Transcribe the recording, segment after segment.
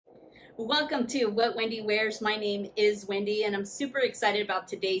Welcome to What Wendy Wears. My name is Wendy and I'm super excited about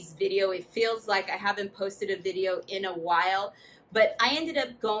today's video. It feels like I haven't posted a video in a while, but I ended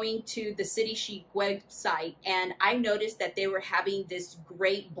up going to the CityChic website and I noticed that they were having this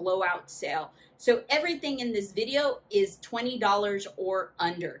great blowout sale. So everything in this video is $20 or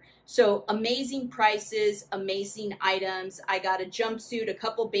under. So amazing prices, amazing items. I got a jumpsuit, a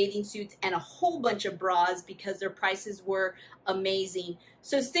couple bathing suits, and a whole bunch of bras because their prices were amazing.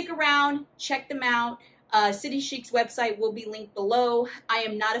 So stick around, check them out. CityChic's website will be linked below. I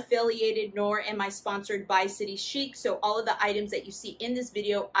am not affiliated nor am I sponsored by CityChic, so all of the items that you see in this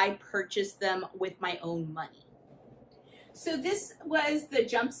video, I purchased them with my own money. So this was the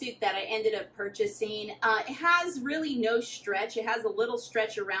jumpsuit that I ended up purchasing. It has really no stretch. It has a little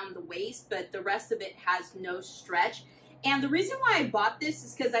stretch around the waist, but the rest of it has no stretch. And the reason why I bought this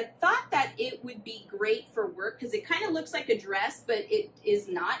is because I thought that it would be great for work because it kind of looks like a dress, but it is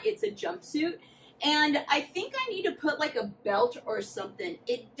not. It's a jumpsuit. And I think I need to put like a belt or something.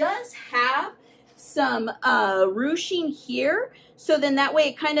 It does have some ruching here. So then that way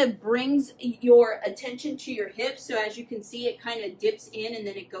it kind of brings your attention to your hips. So as you can see, it kind of dips in and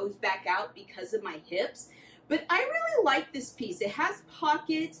then it goes back out because of my hips. But I really like this piece. It has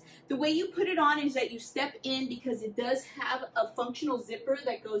pockets. The way you put it on is that you step in because it does have a functional zipper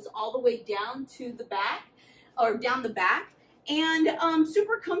that goes all the way down to the back or down the back. And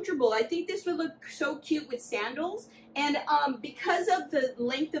super comfortable. I think this would look so cute with sandals. And because of the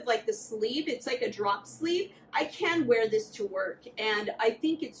length of like the sleeve, it's like a drop sleeve, I can wear this to work. And I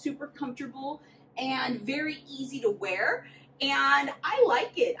think it's super comfortable and very easy to wear. And I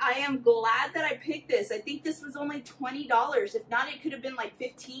like it. I am glad that I picked this. I think this was only $20. If not, it could have been like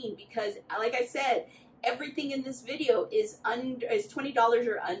 $15 because like I said, everything in this video is $20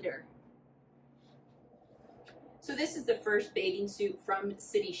 or under. So this is the first bathing suit from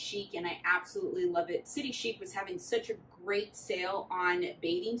CityChic and I absolutely love it. CityChic was having such a great sale on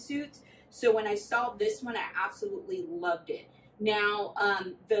bathing suits. So when I saw this one, I absolutely loved it. Now,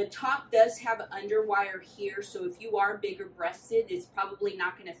 the top does have underwire here, so if you are bigger breasted, it's probably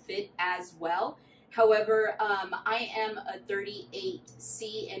not going to fit as well. However, I am a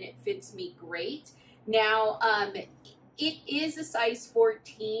 38C and it fits me great. Now, it is a size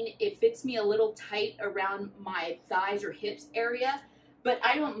 14. It fits me a little tight around my thighs or hips area, but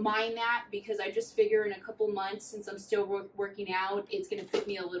I don't mind that because I just figure in a couple months, since I'm still working out, it's going to fit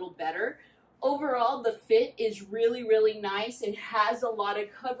me a little better. Overall, the fit is really, really nice. It has a lot of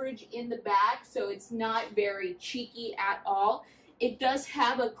coverage in the back, so it's not very cheeky at all. It does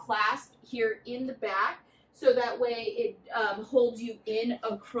have a clasp here in the back, so that way it holds you in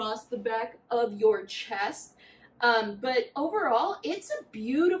across the back of your chest. But overall, it's a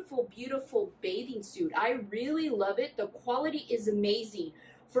beautiful, beautiful bathing suit. I really love it. The quality is amazing.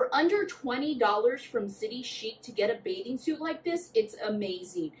 For under $20 from CityChic to get a bathing suit like this, it's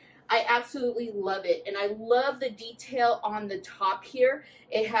amazing. I absolutely love it. And I love the detail on the top here.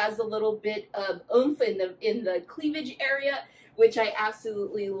 It has a little bit of oomph in the cleavage area, which I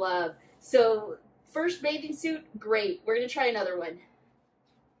absolutely love. So first bathing suit, great. We're going to try another one.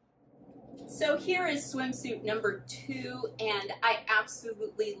 So here is swimsuit number 2, and I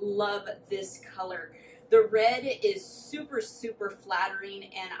absolutely love this color. The red is super, super flattering,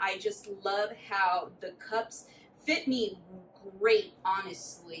 and I just love how the cups fit me great,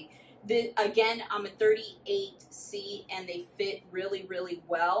 honestly. Again, I'm a 38C, and they fit really, really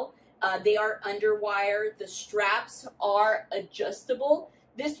well. They are underwire. The straps are adjustable.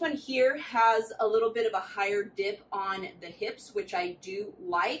 This one here has a little bit of a higher dip on the hips, which I do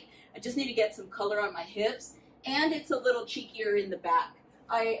like. I just need to get some color on my hips, and it's a little cheekier in the back.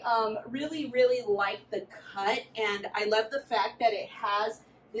 I really, really like the cut, and I love the fact that it has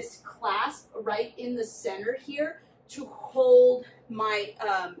this clasp right in the center here to hold my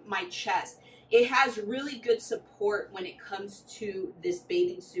my chest. It has really good support when it comes to this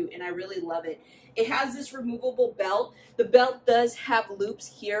bathing suit, and I really love it. It has this removable belt. The belt does have loops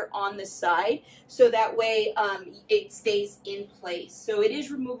here on the side, so that way it stays in place. So it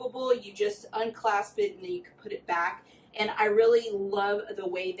is removable. You just unclasp it, and then you can put it back. And I really love the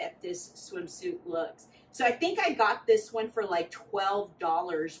way that this swimsuit looks. So I think I got this one for like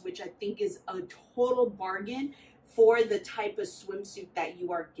 $12, which I think is a total bargain for the type of swimsuit that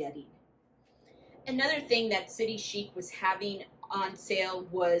you are getting. Another thing that CityChic was having on sale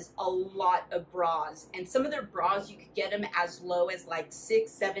was a lot of bras, and some of their bras you could get them as low as like $6,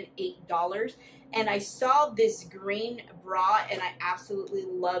 $7, $8. And I saw this green bra and I absolutely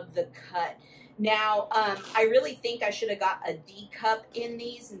love the cut. Now, I really think I should have got a D cup in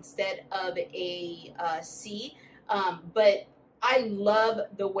these instead of a C, but I love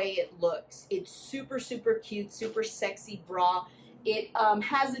the way it looks. It's super, super cute, super sexy bra. It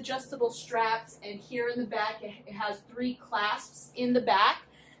has adjustable straps, and here in the back, it has 3 clasps in the back.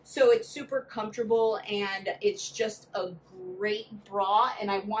 So it's super comfortable, and it's just a great bra.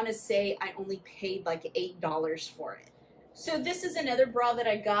 And I want to say I only paid like $8 for it. So this is another bra that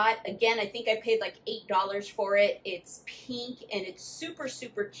I got. Again, I think I paid like $8 for it. It's pink and it's super,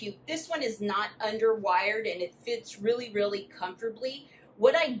 super cute. This one is not underwired and it fits really, really comfortably.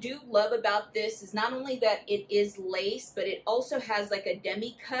 What I do love about this is not only that it is lace, but it also has like a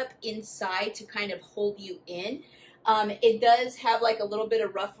demi cup inside to kind of hold you in. It does have like a little bit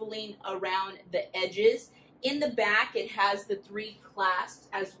of ruffling around the edges. In the back, it has the 3 clasps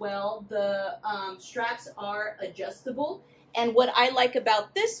as well. The straps are adjustable. And what I like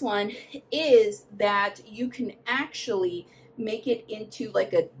about this one is that you can actually make it into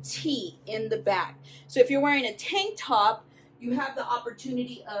like a T in the back. So if you're wearing a tank top, you have the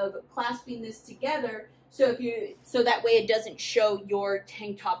opportunity of clasping this together so that way it doesn't show your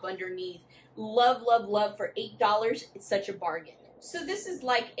tank top underneath. Love, love, love. For $8, it's such a bargain. So this is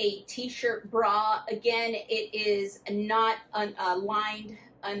like a t-shirt bra. Again, it is not lined,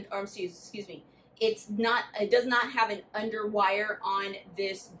 excuse me. It does not have an underwire on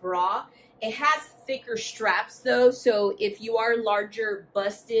this bra. It has thicker straps though, so if you are larger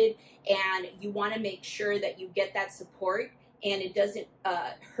busted and you want to make sure that you get that support and it doesn't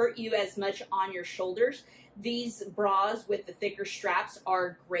hurt you as much on your shoulders, these bras with the thicker straps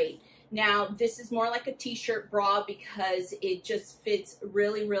are great. Now, this is more like a t-shirt bra because it just fits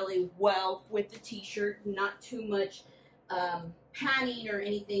really, really well with the t-shirt, not too much padding or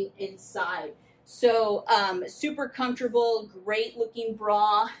anything inside. So super comfortable, great looking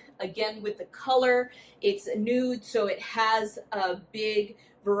bra. Again, with the color, it's nude, so it has a big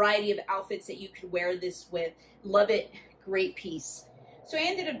variety of outfits that you could wear this with. Love it, great piece. So I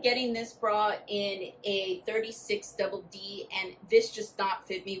ended up getting this bra in a 36 double D, and this just not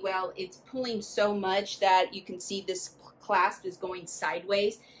fit me well. It's pulling so much that you can see this clasp is going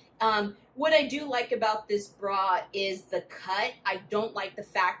sideways. What I do like about this bra is the cut. I don't like the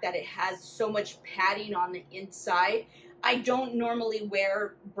fact that it has so much padding on the inside. I don't normally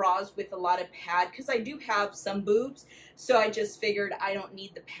wear bras with a lot of pad because I do have some boobs, so I just figured I don't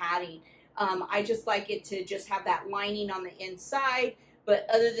need the padding. I just like it to just have that lining on the inside. But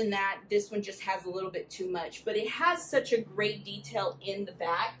other than that, this one just has a little bit too much. But it has such a great detail in the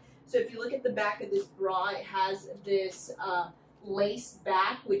back. So if you look at the back of this bra, it has this lace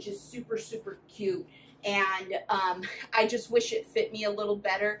back, which is super, super cute. And I just wish it fit me a little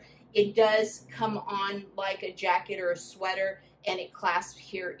better. It does come on like a jacket or a sweater, and it clasps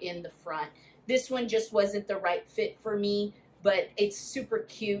here in the front. This one just wasn't the right fit for me, but it's super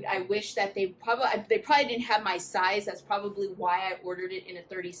cute. I wish that they probably didn't have my size. That's probably why I ordered it in a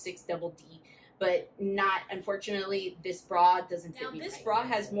 36 double D, but not, unfortunately, this bra doesn't fit me. Now, this bra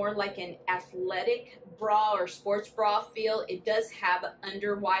has more like an athletic bra or sports bra feel. It does have an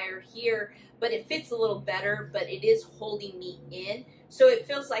underwire here, but it fits a little better, but it is holding me in. So it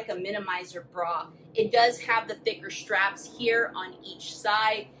feels like a minimizer bra. It does have the thicker straps here on each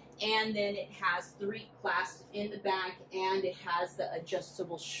side, and then it has 3 clasps in the back, and it has the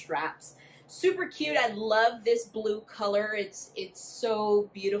adjustable straps. Super cute. I love this blue color. It's so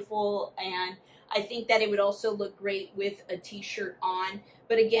beautiful, and I think that it would also look great with a t-shirt on.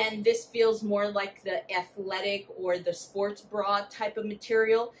 But again, this feels more like the athletic or the sports bra type of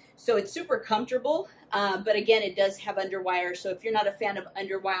material. So it's super comfortable, but again, it does have underwire. So if you're not a fan of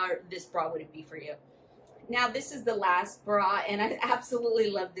underwire, this bra wouldn't be for you. Now, this is the last bra, and I absolutely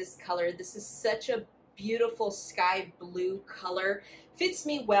love this color. This is such a beautiful sky blue color. Fits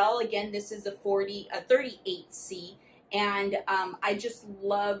me well. Again, this is a 38C, and I just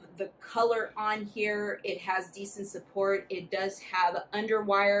love the color on here. It has decent support. It does have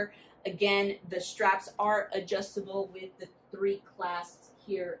underwire. Again, the straps are adjustable with the 3 clasps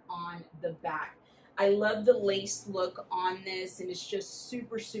here on the back. I love the lace look on this, and it's just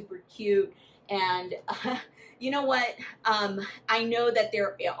super, super cute. And you know what? I know that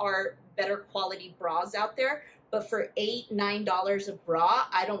there are better quality bras out there, but for $8, $9 a bra,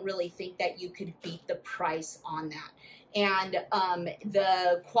 I don't really think that you could beat the price on that. And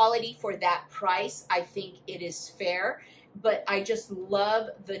the quality for that price, I think it is fair. But I just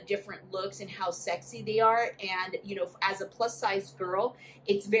love the different looks and how sexy they are. And, you know, as a plus size girl,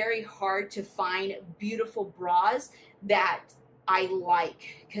 it's very hard to find beautiful bras that I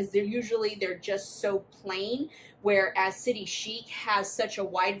like, because they're just so plain, whereas CityChic has such a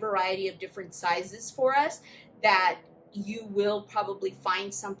wide variety of different sizes for us that you will probably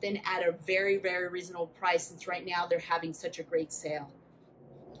find something at a very, very reasonable price, since right now they're having such a great sale.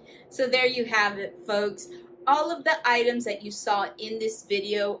 So there you have it, folks. All of the items that you saw in this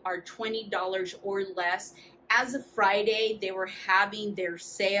video are $20 or less. As of Friday, they were having their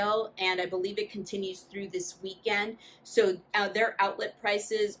sale, and I believe it continues through this weekend. So their outlet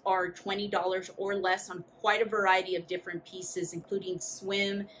prices are $20 or less on quite a variety of different pieces, including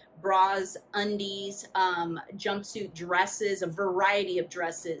swim, bras, undies, jumpsuit dresses, a variety of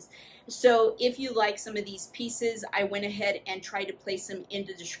dresses. So if you like some of these pieces, I went ahead and tried to place them in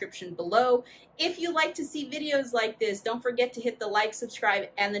the description below. If you like to see videos like this, don't forget to hit the like, subscribe,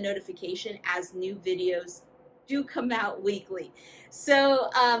 and the notification, as new videos do come out weekly. So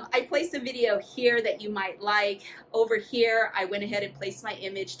I placed a video here that you might like. Over here, I went ahead and placed my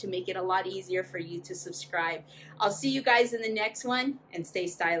image to make it a lot easier for you to subscribe. I'll see you guys in the next one, and stay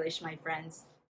stylish, my friends.